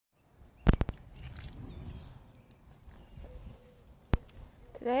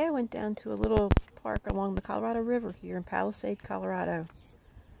Today I went down to a little park along the Colorado River here in Palisade, Colorado.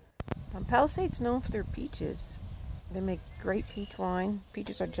 Palisade's known for their peaches. They make great peach wine.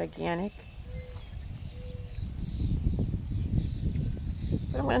 Peaches are gigantic.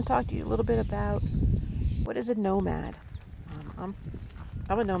 But I'm going to talk to you a little bit about what is a nomad. I'm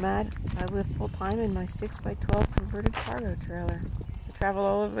a nomad. I live full-time in my 6x12 converted cargo trailer. I travel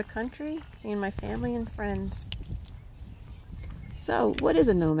all over the country, seeing my family and friends. So, what is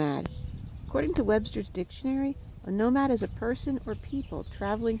a nomad? According to Webster's dictionary, a nomad is a person or people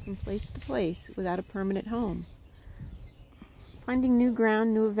traveling from place to place without a permanent home. Finding new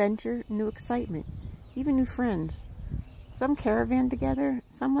ground, new adventure, new excitement, even new friends. Some caravan together,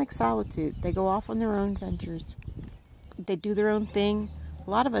 some like solitude. They go off on their own ventures. They do their own thing. A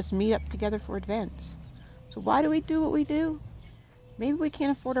lot of us meet up together for events. So why do we do what we do? Maybe we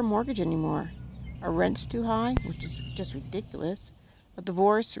can't afford our mortgage anymore. Our rent's too high, which is just ridiculous. A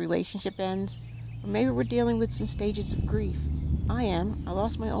divorce, relationship ends. Or maybe we're dealing with some stages of grief. I am. I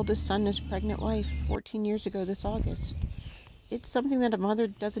lost my oldest son and his pregnant wife 14 years ago this August. It's something that a mother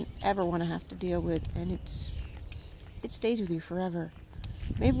doesn't ever want to have to deal with, and it stays with you forever.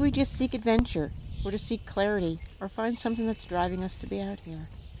 Maybe we just seek adventure, or to seek clarity, or find something that's driving us to be out here.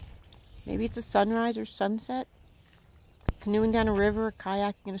 Maybe it's a sunrise or sunset, canoeing down a river, or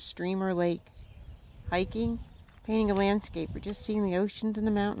kayaking in a stream or a lake, hiking, painting a landscape, or just seeing the oceans and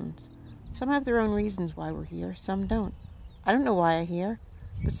the mountains. Some have their own reasons why we're here, some don't. I don't know why I'm here,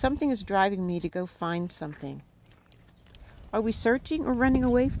 but something is driving me to go find something. Are we searching or running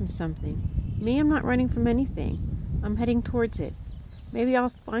away from something? Me, I'm not running from anything. I'm heading towards it. Maybe I'll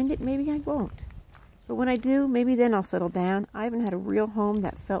find it, maybe I won't. But when I do, maybe then I'll settle down. I haven't had a real home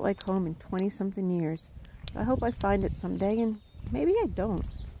that felt like home in 20-something years. I hope I find it someday, and maybe I don't.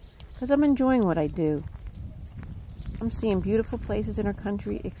 Because I'm enjoying what I do. I'm seeing beautiful places in our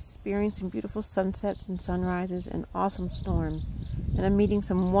country, experiencing beautiful sunsets and sunrises and awesome storms. And I'm meeting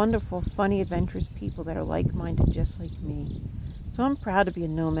some wonderful, funny, adventurous people that are like-minded just like me. So I'm proud to be a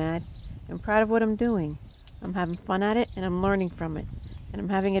nomad. I'm proud of what I'm doing. I'm having fun at it, and I'm learning from it. And I'm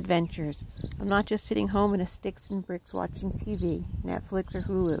having adventures. I'm not just sitting home in a sticks and bricks watching TV, Netflix or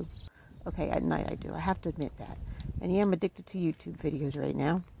Hulu. Okay, at night I do. I have to admit that. And yeah, I'm addicted to YouTube videos right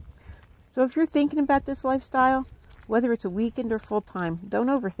now. So if you're thinking about this lifestyle, whether it's a weekend or full-time, don't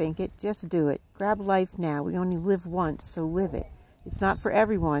overthink it. Just do it. Grab life now. We only live once, so live it. It's not for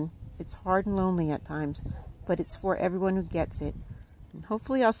everyone. It's hard and lonely at times, but it's for everyone who gets it. And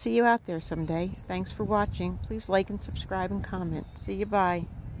hopefully I'll see you out there someday. Thanks for watching. Please like and subscribe and comment. See you. Bye.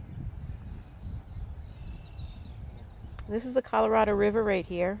 This is the Colorado River right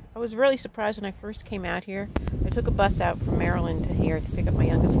here. I was really surprised when I first came out here. I took a bus out from Maryland to here to pick up my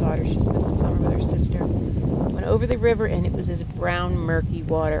youngest daughter. She spent the summer with her sister. Went over the river and it was this brown, murky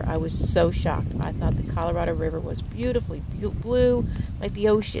water. I was so shocked. I thought the Colorado River was beautifully blue, like the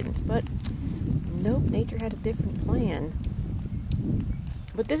oceans. But nope, nature had a different plan.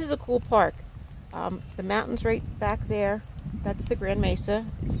 But this is a cool park. The mountain's right back there. That's the Grand Mesa.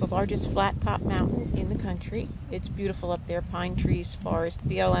 It's the largest flat-top mountain in the country. It's beautiful up there. Pine trees, forest,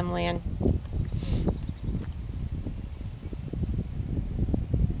 BLM land.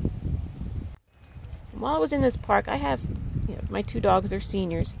 While I was in this park, I have my two dogs. They're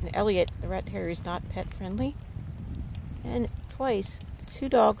seniors. And Elliot, the rat terrier, is not pet-friendly. And twice, two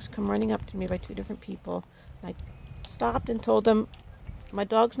dogs come running up to me by two different people. And I stopped and told them, my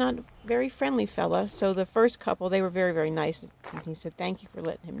dog's not a very friendly fella. So the first couple, they were very, very nice. And he said, thank you for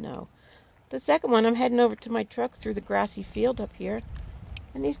letting him know. The second one, I'm heading over to my truck through the grassy field up here.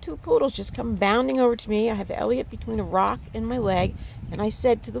 And these two poodles just come bounding over to me. I have Elliot between a rock and my leg. And I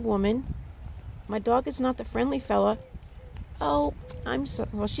said to the woman, my dog is not the friendly fella. Oh, I'm so...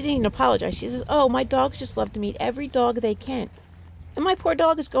 Well, she didn't even apologize. She says, oh, my dogs just love to meet every dog they can. And my poor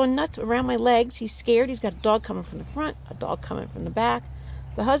dog is going nuts around my legs. He's scared. He's got a dog coming from the front, a dog coming from the back.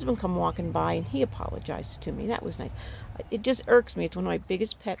 The husband come walking by, and he apologized to me. That was nice. It just irks me. It's one of my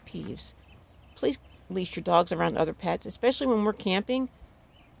biggest pet peeves. Please leash your dogs around other pets, especially when we're camping.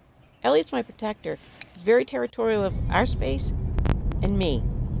 Elliot's my protector. He's very territorial of our space and me.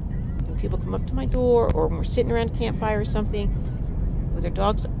 When people come up to my door, or when we're sitting around a campfire or something, with their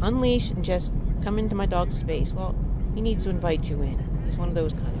dogs unleashed and just come into my dog's space, well, he needs to invite you in. He's one of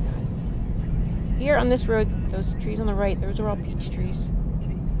those kind of guys. Here on this road, those trees on the right, those are all peach trees.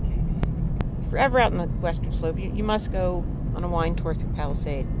 Forever out on the western slope, you must go on a wine tour through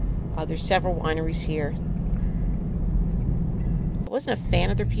Palisade. There's several wineries here. I wasn't a fan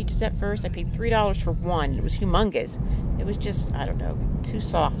of their peaches at first. I paid $3 for one. It was humongous. It was just, I don't know, too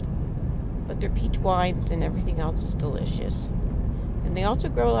soft. But their peach wines and everything else is delicious. And they also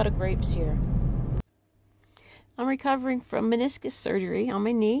grow a lot of grapes here. I'm recovering from meniscus surgery on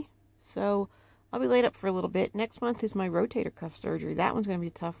my knee, so I'll be laid up for a little bit. Next month is my rotator cuff surgery. That one's going to be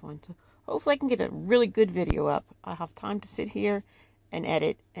a tough one. So hopefully I can get a really good video up. I'll have time to sit here and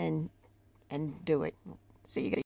edit and do it. See you guys.